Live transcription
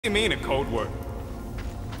do you mean a code word?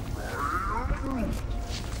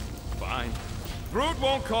 Fine. Groot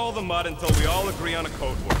won't call the mud until we all agree on a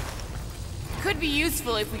code word. Could be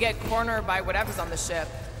useful if we get cornered by whatever's on the ship.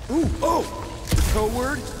 Ooh, oh! The code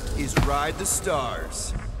word is Ride the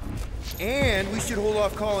Stars. And we should hold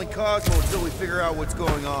off calling Cosmo until we figure out what's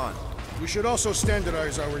going on. We should also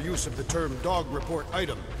standardize our use of the term dog report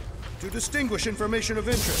item to distinguish information of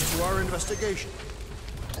interest to our investigation.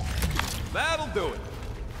 That'll do it.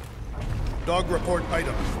 Dog report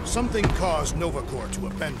item. Something caused Nova Corps to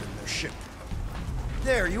abandon their ship.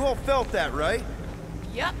 There, you all felt that, right?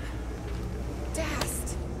 Yup.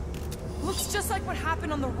 Dast. Looks just like what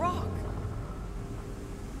happened on the rock.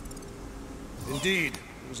 Indeed.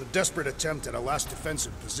 It was a desperate attempt at a last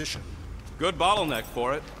defensive position. Good bottleneck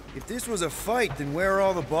for it. If this was a fight, then where are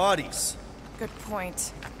all the bodies? Good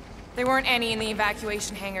point. There weren't any in the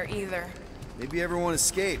evacuation hangar either. Maybe everyone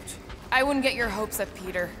escaped. I wouldn't get your hopes up,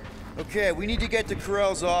 Peter. Okay, we need to get to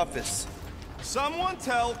Corell's office. Someone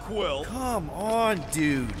tell Quill. Come on,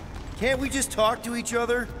 dude. Can't we just talk to each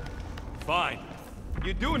other? Fine.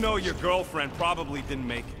 You do know your girlfriend probably didn't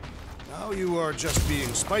make it. Now you are just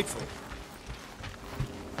being spiteful.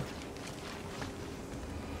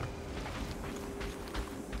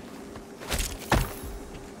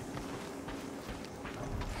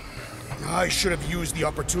 I should have used the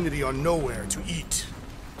opportunity on Nowhere to eat.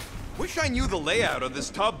 Wish I knew the layout of this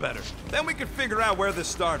tub better. Then we could figure out where this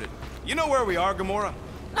started. You know where we are, Gamora?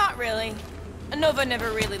 Not really. Nova never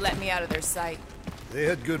really let me out of their sight. They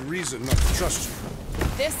had good reason not to trust you.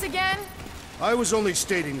 This again? I was only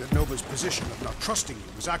stating that Nova's position of not trusting you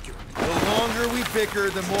was accurate. The longer we bicker,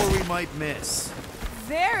 the more we might miss.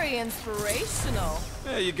 Very inspirational.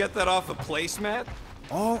 Yeah, you get that off a placemat?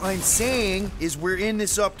 All I'm saying is we're in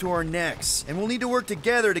this up to our necks, and we'll need to work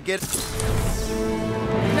together to get...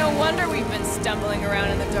 No wonder we've been stumbling around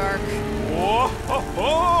in the dark. Whoa, ho,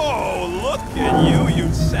 ho, look at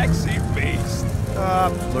you sexy beast.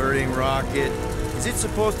 Stop flirting, Rocket. Is it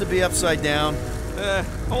supposed to be upside down?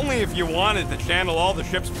 Only if you wanted to channel all the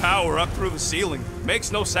ship's power up through the ceiling.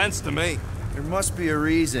 Makes no sense to me. There must be a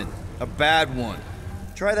reason. A bad one.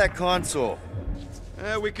 Try that console.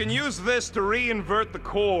 We can use this to re-invert the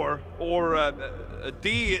core, or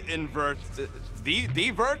de-invert...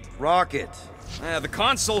 Devert? Rocket. The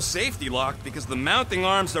console's safety locked because the mounting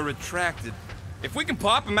arms are retracted. If we can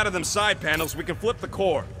pop them out of them side panels, we can flip the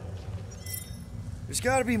core. There's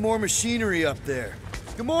gotta be more machinery up there.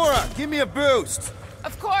 Gamora, give me a boost!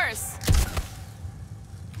 Of course.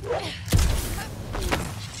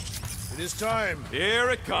 It is time. Here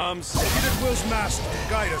it comes. Peter Quill's master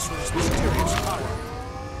guide us with his mysterious power.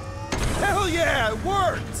 Hell yeah, it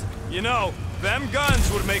worked! You know, them guns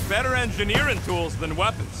would make better engineering tools than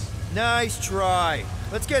weapons. Nice try.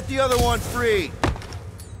 Let's get the other one free.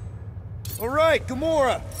 All right,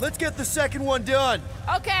 Gamora, let's get the second one done.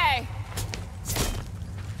 Okay.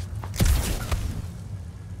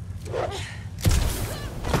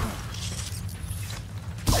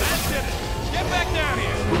 That's it. Get back down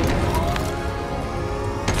here.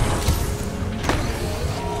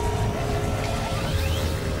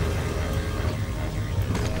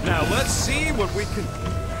 Now let's see what we can...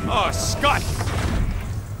 Oh, Scott!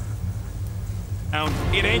 Now,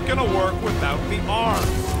 it ain't gonna work without the arms.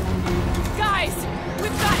 Guys,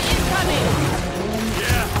 we've got incoming.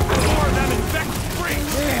 Yeah, more of them infected freaks.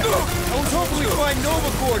 Damn, I was hoping we'd find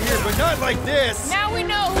Nova Corps here, but not like this. Now we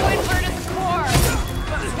know who inverted the core.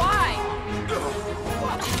 But why?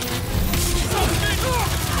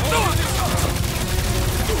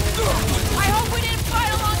 I hope we didn't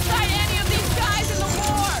fight alongside any of these guys in the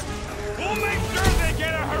war. We'll make sure they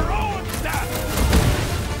get a heroic death.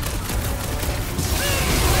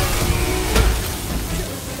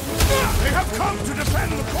 They have come to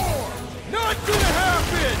defend the core! Not gonna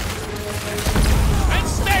happen! And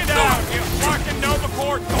stay down, you fucking Nova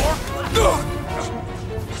Corps dork!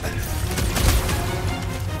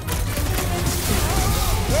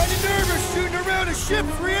 Kinda nervous shooting around a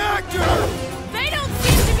ship's reactor! They don't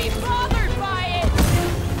seem to be bothered by it.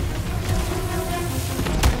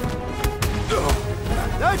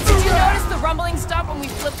 That's Did you notice the rumbling stop when we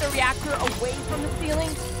flipped the reactor away from the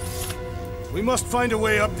ceiling? We must find a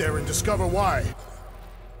way up there and discover why.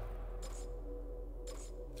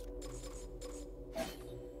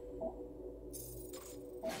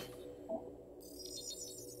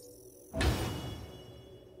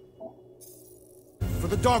 For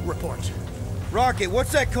the dog report. Rocket,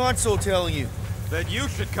 what's that console telling you? That you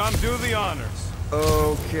should come do the honors.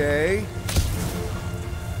 Okay.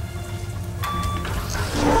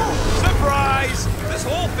 Surprise! This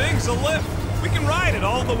whole thing's a lift. We can ride it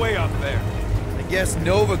all the way up there. I Guess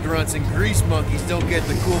Nova grunts and grease monkeys don't get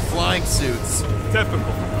the cool flying suits.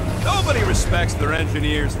 Typical. Nobody respects their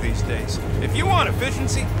engineers these days. If you want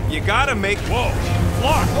efficiency, you gotta make... Whoa!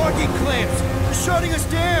 Clark! Locking clamps! They're shutting us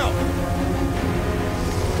down!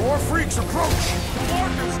 More freaks approach!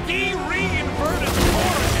 Clark's de-reinverted the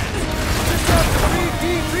core again! Just have to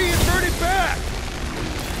re-inverted back!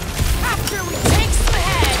 After we take some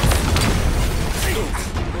heads!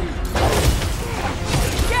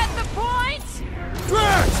 Get the point?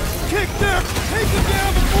 Drax! Kick them! Take them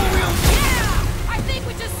down before we... Yeah! I think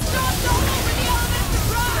we just stomped all over the element of the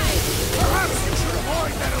ride! Perhaps you should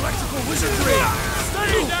avoid that electrical wizardry!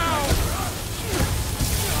 Stay down!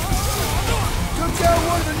 Took down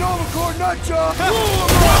one of the Nova Corps nut jobs!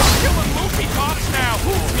 Killing movie pops now!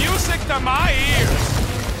 Music to my ears!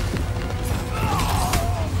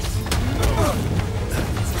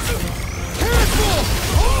 Careful!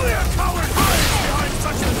 Only a coward hides behind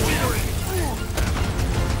such machinery!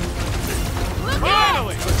 Look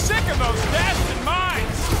Finally! I'm sick of those dashed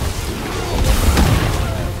mines!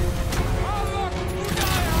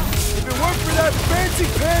 If it weren't for that fancy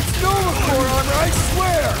pants Nova Corps armor, I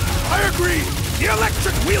swear! I agree! The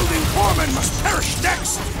electric-wielding foreman must perish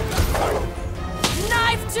next!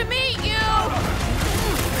 Nice to meet you!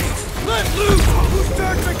 Let loose! Who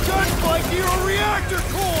starts a gunfight near a reactor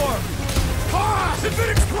core? Ah! If it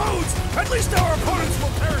explodes, at least our opponents will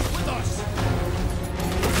perish with us!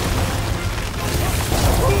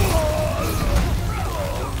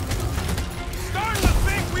 Starting to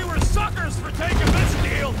think we were suckers for taking this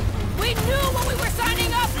deal! We knew what we were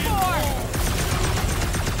signing up for!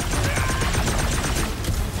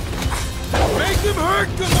 Make them hurt,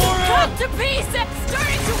 Gamora! Cut to pieces!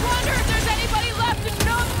 Starting to wonder if there's anybody left in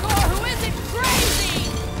Nova who isn't crazy!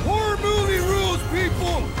 Horror movie rules,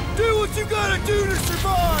 people! Do what you gotta do to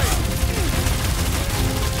survive!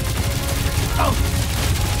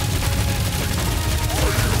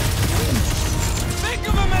 Think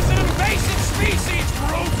of them as an invasive species,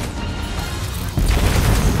 Groot!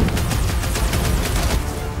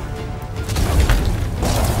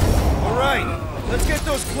 Alright, let's get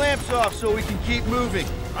those clamps off so we can keep moving.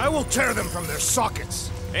 I will tear them from their sockets!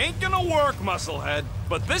 Ain't gonna work, Musclehead.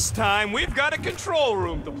 But this time, we've got a control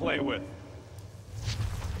room to play with.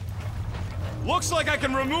 Looks like I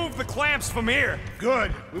can remove the clamps from here.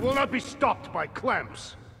 Good. We will not be stopped by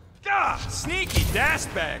clamps. Ah, sneaky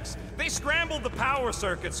dast bags. They scrambled the power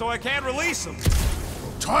circuit, so I can't release them.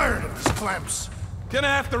 Tired of these clamps. Gonna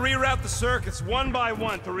have to reroute the circuits one by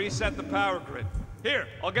one to reset the power grid. Here,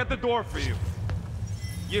 I'll get the door for you.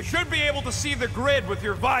 You should be able to see the grid with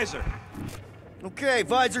your visor. Okay,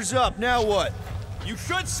 visor's up, now what? You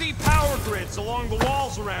should see power grids along the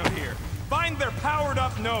walls around here. Find their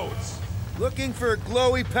powered-up nodes. Looking for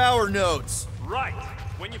glowy power nodes. Right.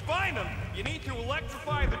 When you find them, you need to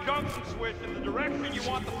electrify the junction switch in the direction you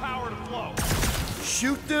want the power to flow.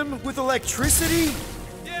 Shoot them with electricity?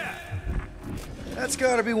 Yeah. That's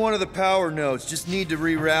gotta be one of the power nodes, just need to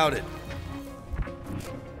reroute it.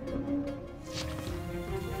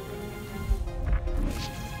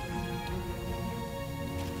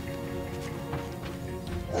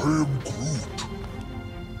 I am Groot.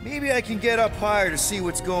 Maybe I can get up higher to see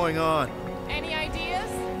what's going on. Any ideas?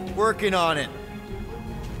 Working on it.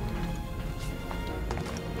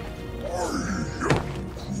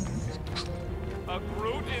 A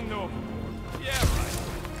Groot in Nova. Yeah, right.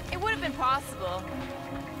 It would have been possible.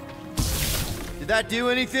 Did that do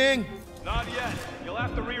anything? Not yet. You'll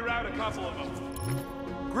have to reroute a couple of them.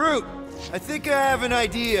 Groot, I think I have an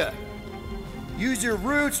idea. Use your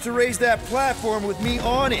roots to raise that platform with me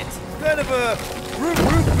on it. Kind of a root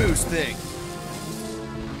boost thing.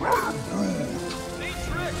 Neat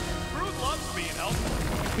trick. Groot loves being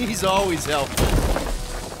helpful. He's always helpful.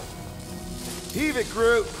 Heave it,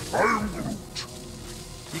 Groot. I am Groot.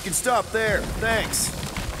 You can stop there. Thanks.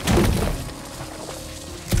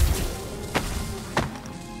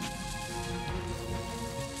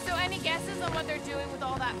 So any guesses on what they're doing with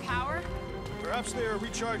all that power? Perhaps they are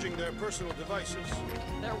recharging their personal devices.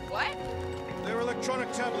 They're what? Their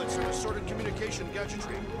electronic tablets and assorted communication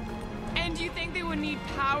gadgetry. And do you think they would need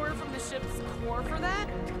power from the ship's core for that?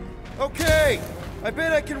 Okay, I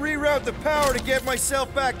bet I can reroute the power to get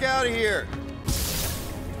myself back out of here.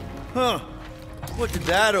 Huh. What did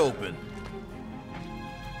that open?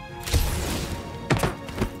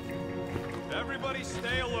 Everybody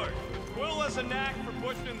stay alert. Quill has a knack for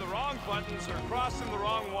pushing the wrong buttons or crossing the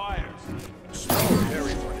wrong wires. The small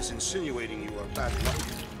hairy one is insinuating you are bad luck.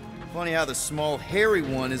 Funny how the small hairy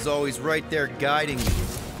one is always right there guiding me.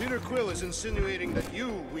 Peter Quill is insinuating that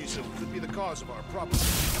you, Weasel, could be the cause of our problem.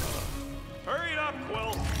 Hurry it up,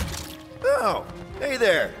 Quill. Oh, hey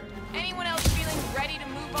there. Anyone else feeling ready to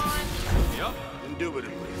move on? Yup.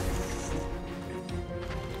 Indubitably.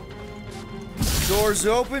 Doors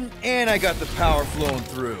open, and I got the power flowing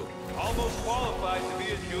through. Almost qualified to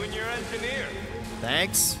be a junior engineer.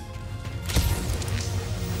 Thanks.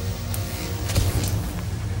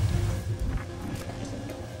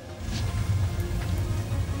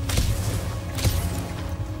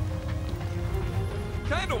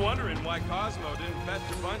 Kinda wondering why Cosmo didn't fetch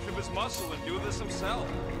a bunch of his muscle and do this himself.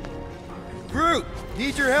 Groot,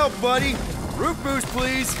 need your help, buddy. Root boost,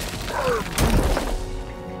 please.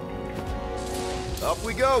 Up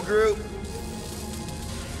we go, Groot.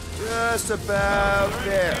 Just about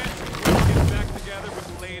there. Get back together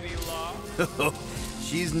with Lady Law.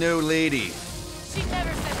 She's no lady. She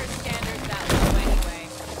never set her standards that low anyway.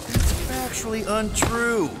 That's factually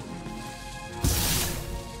untrue.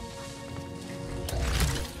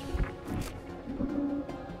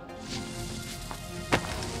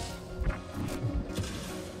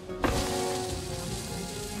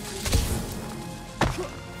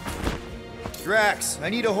 Drax, I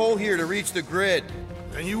need a hole here to reach the grid.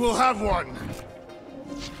 And you will have one.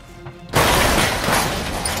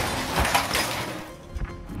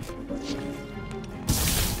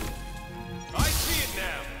 I see it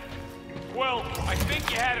now. Well, I think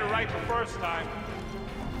you had it right the first time.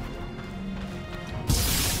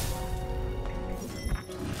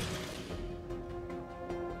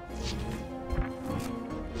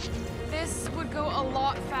 This would go a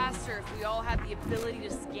lot faster if we all had the ability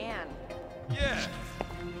to scan. Yeah.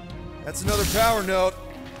 That's another power note.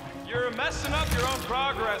 You're messing up your own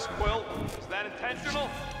progress, Quill. Is that intentional?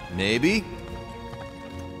 Maybe.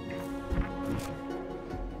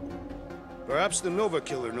 Perhaps the Nova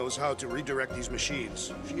Killer knows how to redirect these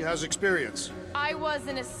machines. She has experience. I was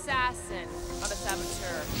an assassin, not a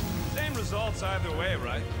saboteur. Same results either way,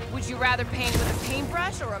 right? Would you rather paint with a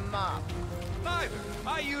paintbrush or a mop? Neither.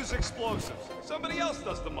 I use explosives. Somebody else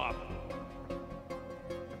does the mopping.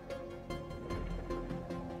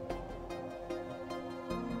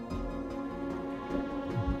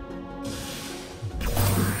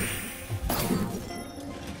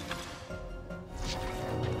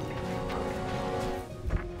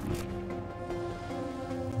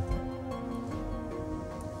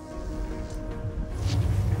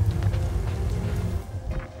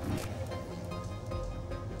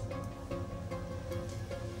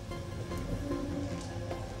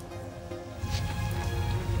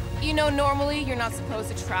 You know, normally you're not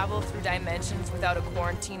supposed to travel through dimensions without a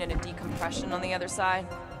quarantine and a decompression on the other side.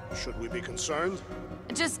 Should we be concerned?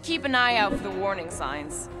 Just keep an eye out for the warning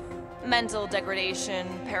signs. Mental degradation,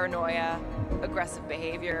 paranoia, aggressive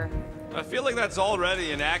behavior. I feel like that's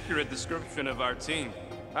already an accurate description of our team.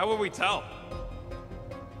 How will we tell?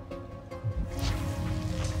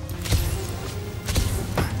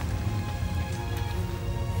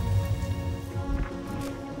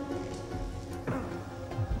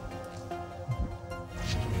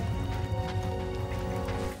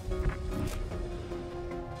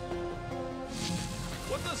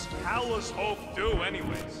 What does Callous Hope do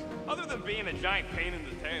anyways? Other than being a giant pain in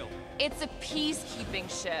the tail. It's a peacekeeping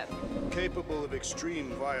ship. Capable of extreme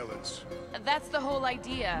violence. That's the whole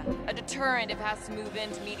idea. A deterrent if it has to move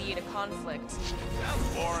in to mediate a conflict.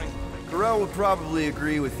 Sounds boring. Corell would probably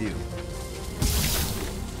agree with you.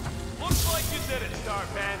 Looks like you did it, Star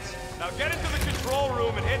Pants. Now get into the control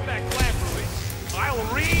room and hit that clamp release. I'll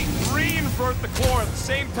re-invert the core at the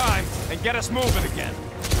same time and get us moving again.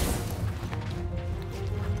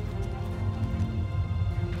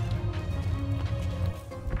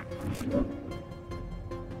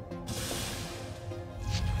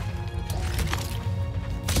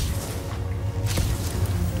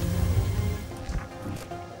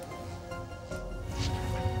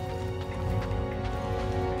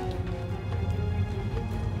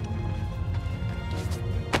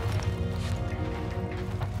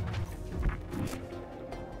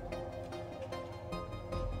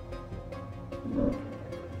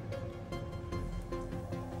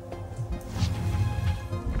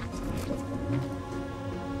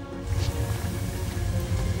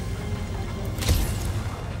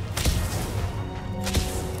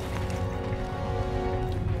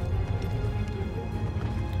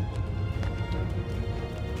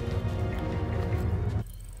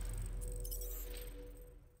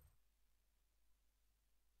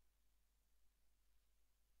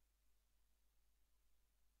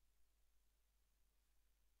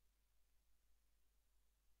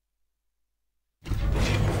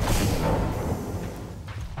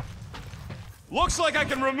 Looks like I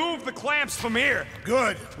can remove the clamps from here.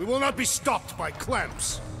 Good. We will not be stopped by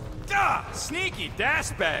clamps. Ah, sneaky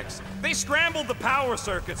bags. They scrambled the power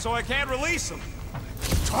circuit, so I can't release them.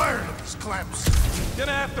 Tired of these clamps.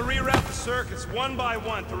 Gonna have to reroute the circuits one by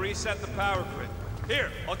one to reset the power grid.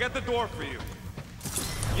 Here, I'll get the door for you.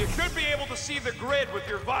 You should be able to see the grid with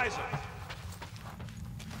your visor.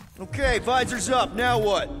 Okay, visor's up, now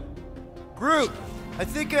what? Groot, I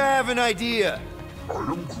think I have an idea. I am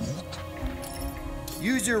Groot.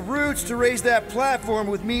 Use your roots to raise that platform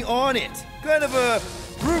with me on it. Kind of a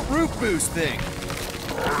root boost thing.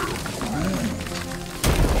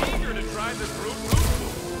 Eager to try this root boost.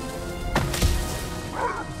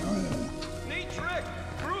 Neat trick.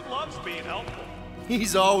 Groot loves being helpful.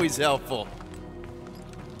 He's always helpful.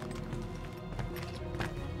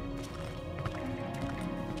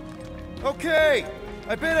 Okay,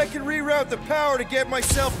 I bet I can reroute the power to get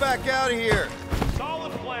myself back out of here.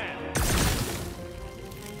 Solid plan.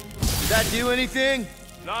 Did that do anything?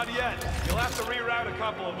 Not yet. You'll have to reroute a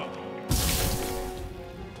couple of them.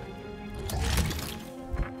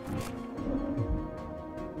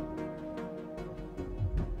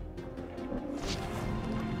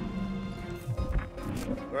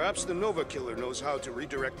 Perhaps the Nova Killer knows how to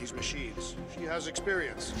redirect these machines. She has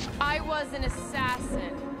experience. I was an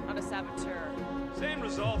assassin, not a saboteur. Same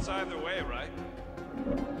results either way, right?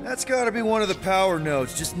 That's gotta be one of the power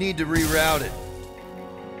nodes, just need to reroute it.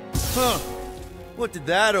 Huh. What did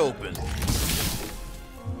that open?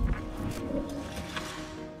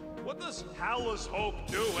 What does Howler's Hope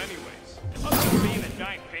do anyways? Other than being a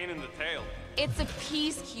giant pain in the tail. It's a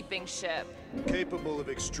peacekeeping ship. Capable of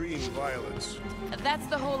extreme violence. That's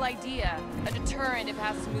the whole idea. A deterrent if it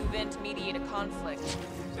has to move in to mediate a conflict.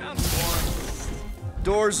 Sounds boring.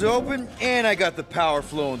 Doors open, and I got the power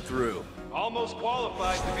flowing through. Almost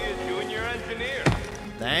qualified to be a junior engineer.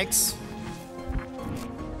 Thanks.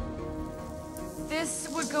 This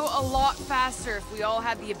would go a lot faster if we all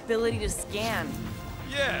had the ability to scan.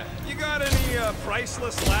 Yeah, you got any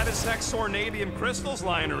priceless lattice hex ornadium crystals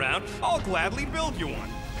lying around? I'll gladly build you one.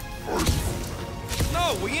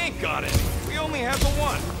 No, we ain't got any. We only have the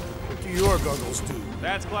one. What do your goggles do?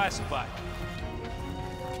 That's classified.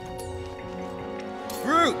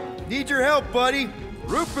 Groot, need your help, buddy.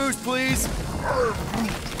 Root boost, please.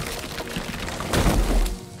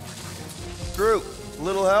 Groot, a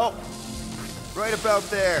little help? Right about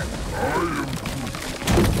there.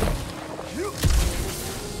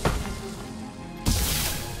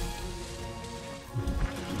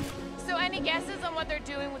 So any guesses on what they're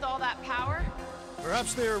doing with all that power?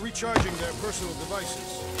 Perhaps they are recharging their personal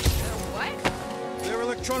devices. What? Their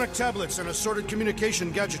electronic tablets and assorted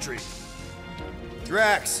communication gadgetry.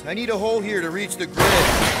 Drax, I need a hole here to reach the grid.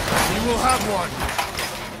 You will have one.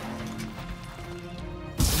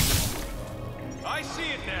 I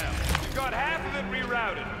see it now. You've got half of it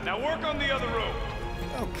rerouted. Now work on the other room.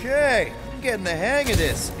 Okay, I'm getting the hang of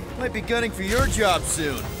this. Might be gunning for your job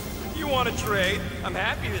soon. You want to trade? I'm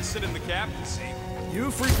happy to sit in the captain's seat. You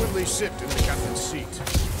frequently sit in the captain's seat.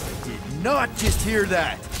 I did not just hear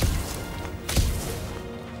that.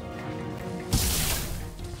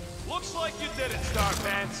 Looks like you did it,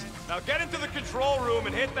 Starpants. Now get into the control room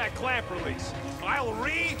and hit that clamp release. I'll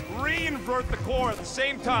re-invert the core at the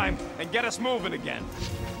same time and get us moving again.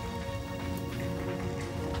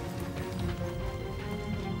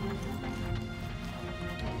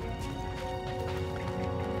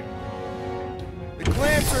 The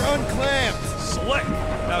clamps are unclamped. Slick.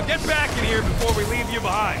 Now get back in here before we leave you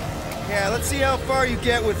behind. Yeah, let's see how far you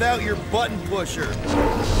get without your button pusher.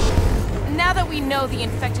 Now that we know the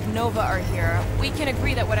infected Nova are here, we can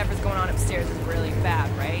agree that whatever's going on upstairs is really bad,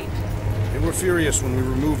 right? They were furious when we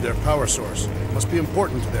removed their power source. It must be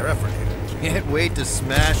important to their effort here. Can't wait to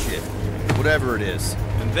smash it. Whatever it is.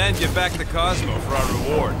 And then get back to Cosmo for our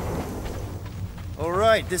reward. All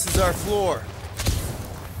right, this is our floor.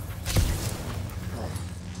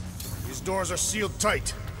 These doors are sealed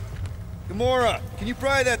tight. Gamora, can you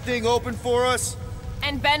pry that thing open for us?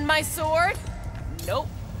 And bend my sword? Nope.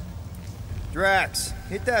 Drax,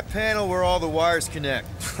 hit that panel where all the wires connect.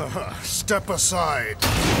 Step aside.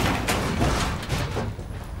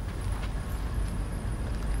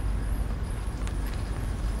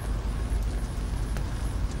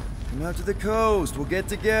 Come out to the coast. We'll get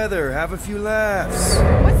together, have a few laughs.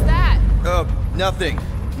 What's that? Nothing.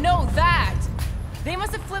 No, that! They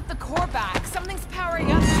must have flipped the core back. Something's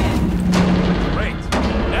powering up again. Great.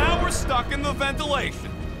 Now we're stuck in the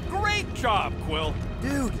ventilation. Great job, Quill.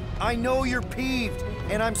 Dude, I know you're peeved,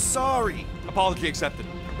 and I'm sorry. Apology accepted.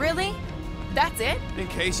 Really? That's it? In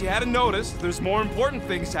case you hadn't noticed, there's more important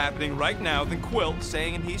things happening right now than Quill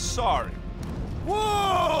saying he's sorry.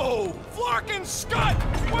 Whoa! Flarkin' Scud!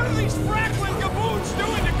 What are these Franklin gaboons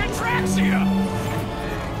doing to Contraxia?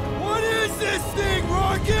 What is this thing,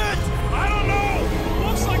 Rocket? I don't know!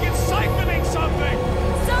 Looks like it's siphoning something!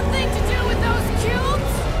 Something to do with those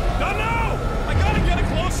cubes? Don't know! I gotta get a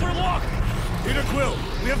closer look! Peter Quill,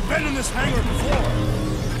 we have been in this hangar before.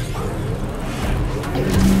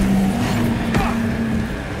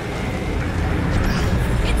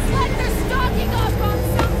 It's like they're stocking up on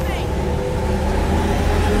something!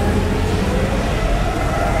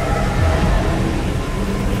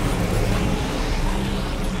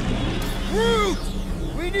 Root!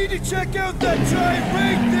 We need to check out that giant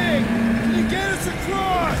ray thing! Can you get us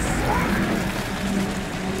across?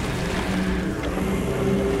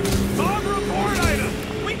 Dog report item!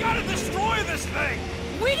 We gotta destroy this thing!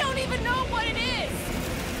 We don't even know what it is!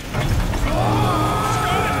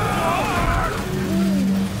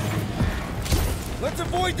 Let's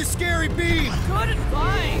avoid the scary beam! Good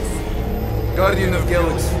advice! Guardian of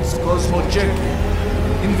Galaxies, Cosmo check.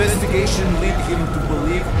 Investigation lead him to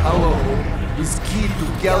believe our hope is key to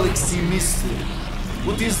galaxy mystery.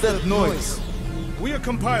 What is that noise? We are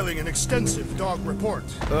compiling an extensive dog report.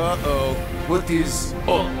 Uh-oh. What is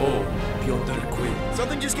Piotr Quill?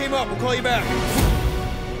 Something just came up. We'll call you back.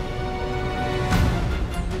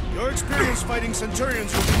 Your experience fighting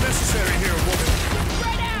Centurions will be necessary here, woman.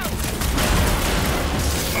 Spread out!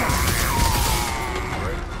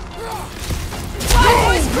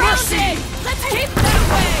 Fire's grounded! Let's keep that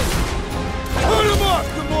away! Put him up,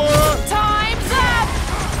 Gamora! Time's up!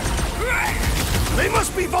 They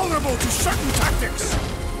must be vulnerable to certain tactics.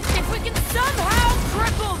 If we can somehow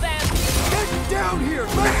cripple them! Get down here!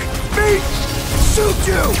 Let me shoot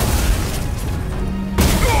you!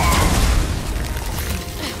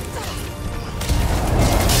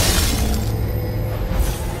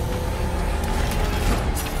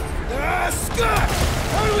 Scott!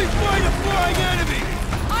 How do we fight a flying enemy?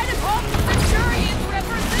 I'd have hoped the Centurions would have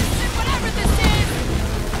resisted whatever this is!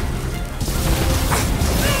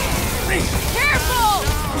 Careful!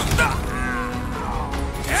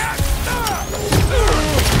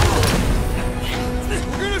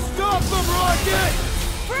 We're gonna stop them, Rocket!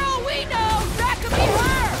 For all we know, that could be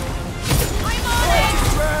her! I'm on it!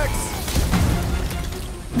 Tracks!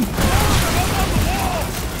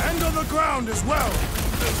 And on the ground as well.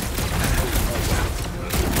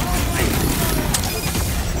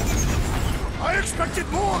 I expected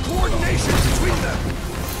more coordination between them.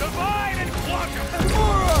 Divide and conquer!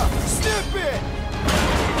 Gamora! Snip it!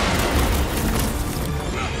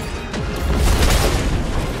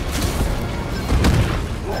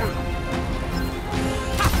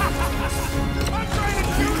 I'm trying to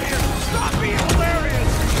shoot here! Stop being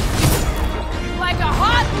hilarious! Like a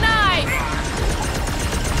hot knife!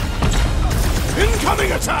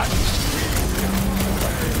 Incoming attack!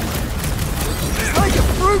 It's like a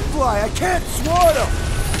fruit fly! I can't swat him!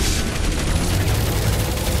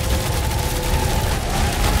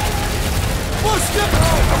 Bust it!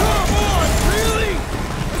 Come on! Really?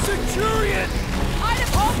 A Centurion! I'd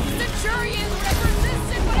have hoped the Centurions would have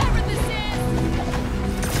resisted whatever this is!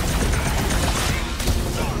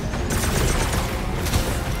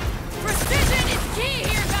 Precision is key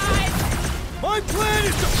here, guys! My plan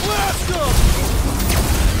is to blast them!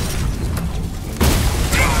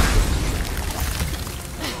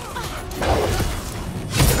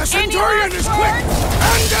 The Centurion is quick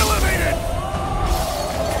and elevated!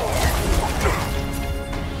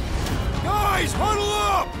 Guys, huddle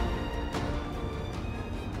up!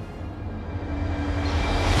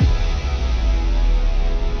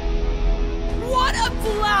 What a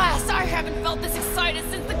blast! I haven't felt this excited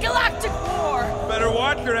since the Galactic War! Better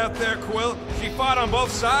watch her out there, Quill. She fought on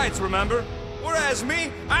both sides, remember? Whereas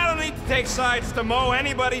me, I don't need to take sides to mow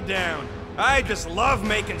anybody down. I just love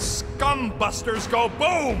making scumbusters go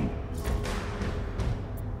boom!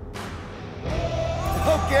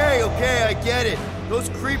 Okay, I get it. Those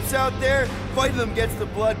creeps out there, fighting them gets the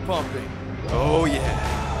blood pumping. Oh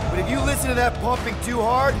yeah. But if you listen to that pumping too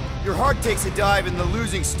hard, your heart takes a dive and the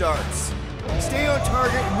losing starts. Stay on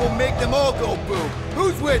target and we'll make them all go boom.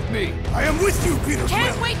 Who's with me? I am with you, Peter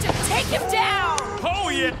Can't Quill. wait to take him down! Oh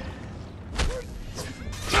yeah!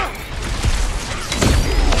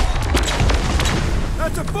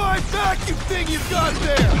 That's a fine vacuum thing you've got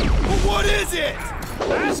there! But what is it?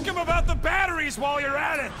 Ask him about the batteries while you're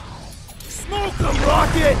at it! Smoke them,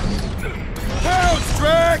 Rocket! Pounds,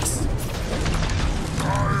 Drax!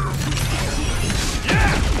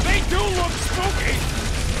 Yeah, they do look spooky!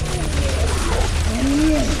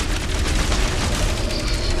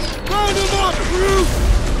 Round him up, Groot!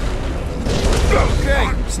 Okay,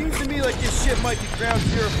 seems to me like this ship might be ground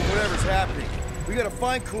zero for whatever's happening. We gotta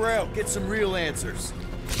find Corel, get some real answers.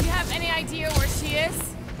 Do you have any idea where she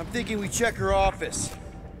is? I'm thinking we check her office.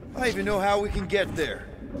 I don't even know how we can get there.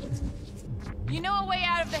 You know a way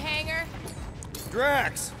out of the hangar?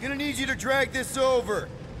 Drax, gonna need you to drag this over.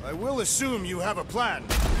 I will assume you have a plan.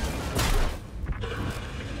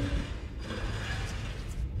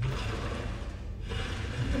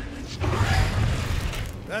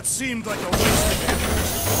 That seemed like a waste of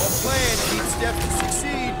effort. All planned, need Steph to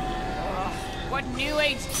succeed. What new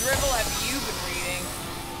age dribble have you been reading?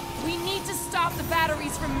 We need to stop the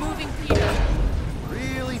batteries from moving Peter.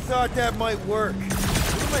 Really thought that might work.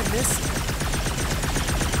 What am I missing?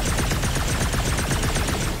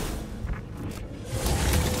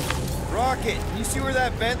 Rocket, can you see where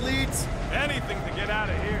that vent leads? Anything to get out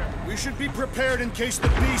of here. We should be prepared in case the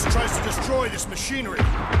beast tries to destroy this machinery.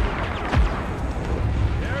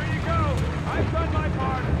 There you go. I've done my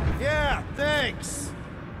part. Yeah, thanks.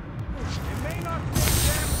 It may not take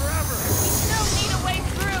them forever. We still need a way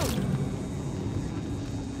through.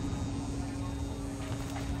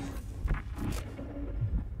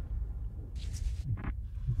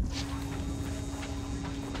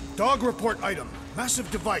 Dog report item.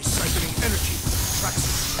 Massive device siphoning energy from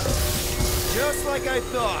Traxxas. Just like I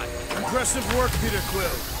thought. Impressive work, Peter Quill.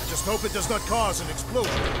 I just hope it does not cause an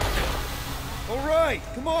explosion. All right,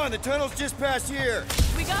 come on, the tunnel's just past here.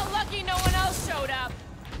 We got lucky no one else showed up.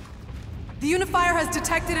 The Unifier has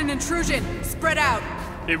detected an intrusion. Spread out.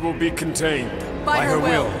 It will be contained. By her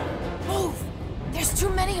will. Move! There's too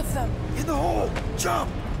many of them. In the hole,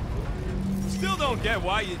 jump! Still don't get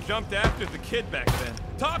why you jumped after the kid back then.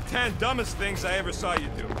 Top 10 dumbest things I ever saw you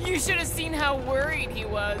do. You should have seen how worried he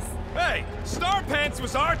was. Hey, Star Pants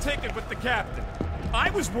was our ticket with the captain.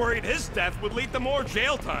 I was worried his death would lead to more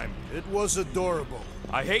jail time. It was adorable.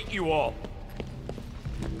 I hate you all.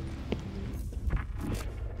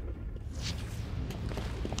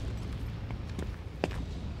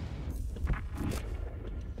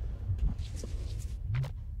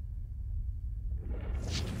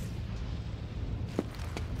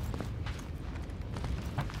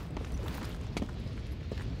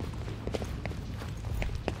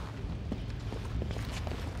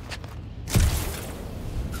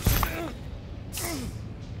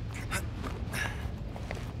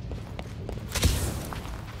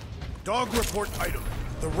 Dog report item.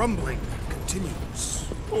 The rumbling continues.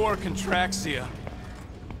 Poor Contraxia.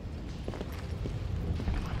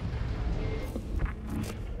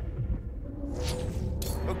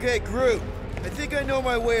 Okay, Groot. I think I know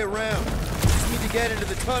my way around. Just need to get into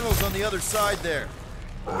the tunnels on the other side there.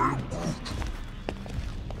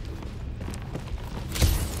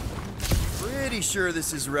 Pretty sure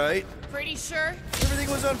this is right. Pretty sure? Everything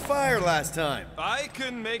was on fire last time. I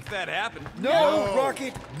couldn't make that happen. No,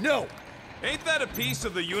 Rocket, no! Ain't that a piece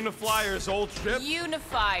of the Uniflyer's old ship?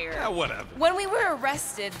 Unifier. Yeah, whatever. When we were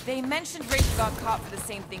arrested, they mentioned Rick got caught for the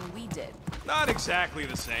same thing we did. Not exactly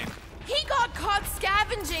the same. He got caught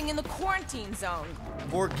scavenging in the quarantine zone.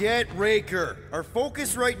 Forget Raker. Our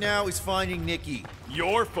focus right now is finding Nikki.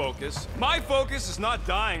 Your focus. My focus is not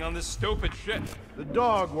dying on this stupid shit. The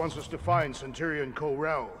dog wants us to find Centurion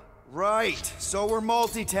Corel. Right, so we're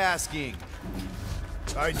multitasking.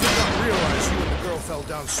 I did not realize you and the girl fell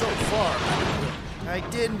down so far. I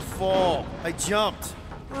didn't fall. I jumped.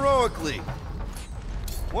 Heroically.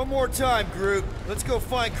 One more time, Groot. Let's go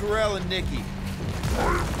find Corel and Nikki.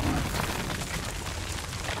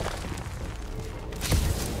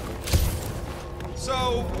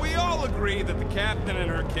 So, we all agree that the captain and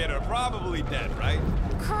her kid are probably dead, right?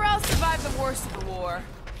 Corel survived the worst of the war.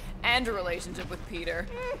 And a relationship with Peter.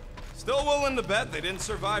 Still willing to bet they didn't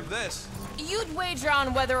survive this. You'd wager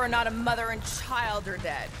on whether or not a mother and child are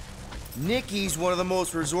dead. Nikki's one of the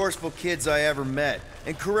most resourceful kids I ever met,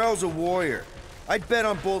 and Corel's a warrior. I'd bet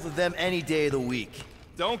on both of them any day of the week.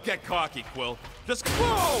 Don't get cocky, Quill. Just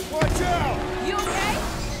whoa! Watch out! You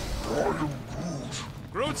okay?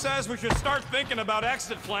 Groot says we should start thinking about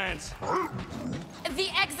exit plans. The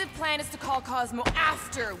exit plan is to call Cosmo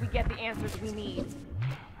after we get the answers we need.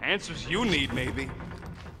 Answers you need, maybe.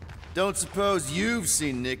 Don't suppose you've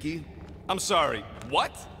seen Nikki? I'm sorry,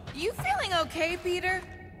 what? You feeling okay, Peter?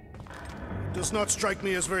 Does not strike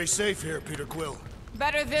me as very safe here, Peter Quill.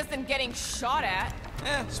 Better this than getting shot at.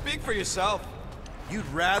 Speak for yourself. You'd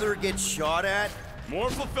rather get shot at? More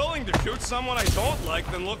fulfilling to shoot someone I don't like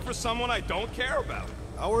than look for someone I don't care about.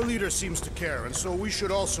 Our leader seems to care, and so we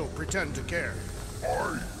should also pretend to care.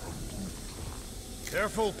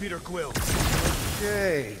 Careful, Peter Quill.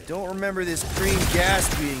 Okay, don't remember this green gas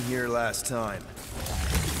being here last time.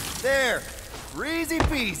 There! Easy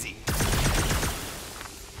peasy!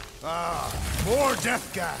 Ah, more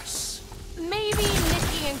death gas. Maybe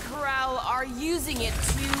Nikki and Corral are using it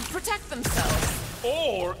to protect themselves.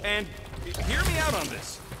 Or, and hear me out on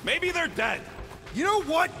this, maybe they're dead. You know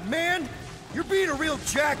what, man? You're being a real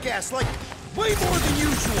jackass, like, way more than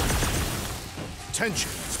usual.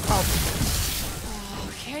 Tension is palpable.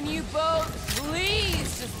 Oh, can you both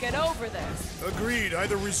please just get over this? Agreed.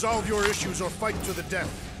 Either resolve your issues or fight to the death.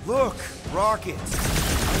 Look, Rocket.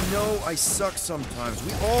 I know I suck sometimes.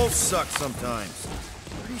 We all suck sometimes.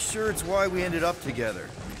 Pretty sure it's why we ended up together.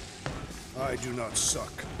 I do not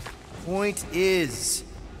suck. Point is,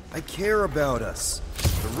 I care about us.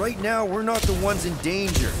 But right now, we're not the ones in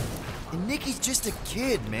danger. And Nikki's just a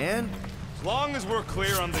kid, man. As long as we're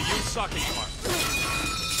clear on the you sucking part.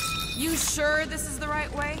 You sure this is the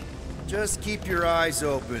right way? Just keep your eyes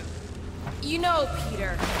open. You know,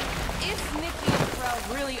 Peter, if Nikki and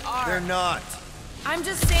Corral really are... They're not. I'm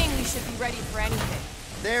just saying we should be ready for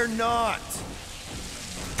anything. They're not.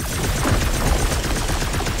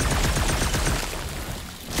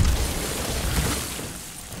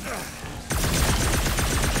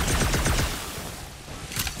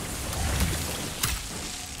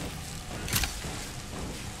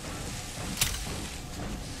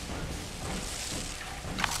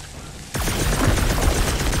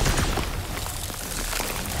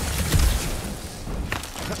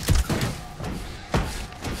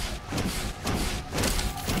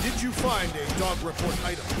 Did you find a dog report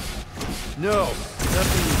item? No,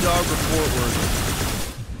 nothing dog report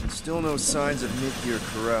worthy. Still no signs of Nikki or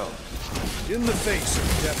Corral. In the face of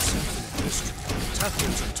death's infinite mystery,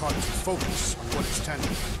 Tethlers are taught to focus on what is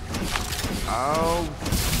tangible. I'll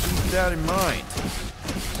keep that in mind.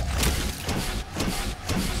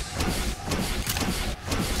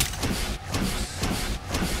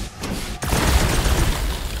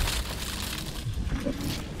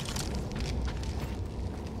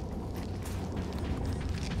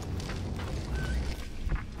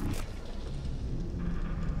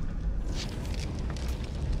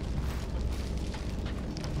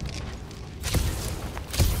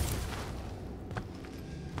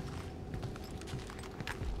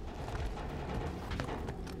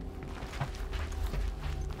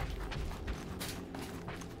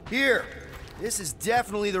 Here! This is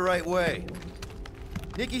definitely the right way.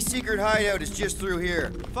 Nikki's secret hideout is just through here.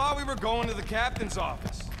 Thought we were going to the captain's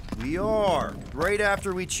office. We are, right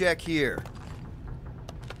after we check here.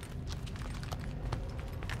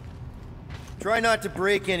 Try not to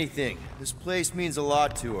break anything. This place means a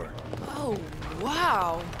lot to her. Oh,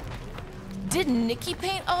 wow. Did Nikki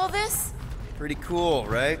paint all this? Pretty cool,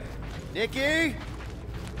 right? Nikki?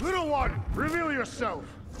 Little one, reveal yourself.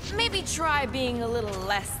 Maybe try being a little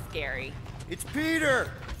less scary. It's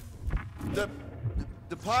Peter! The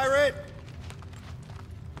pirate?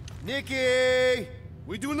 Nikki!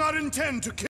 We do not intend to kill.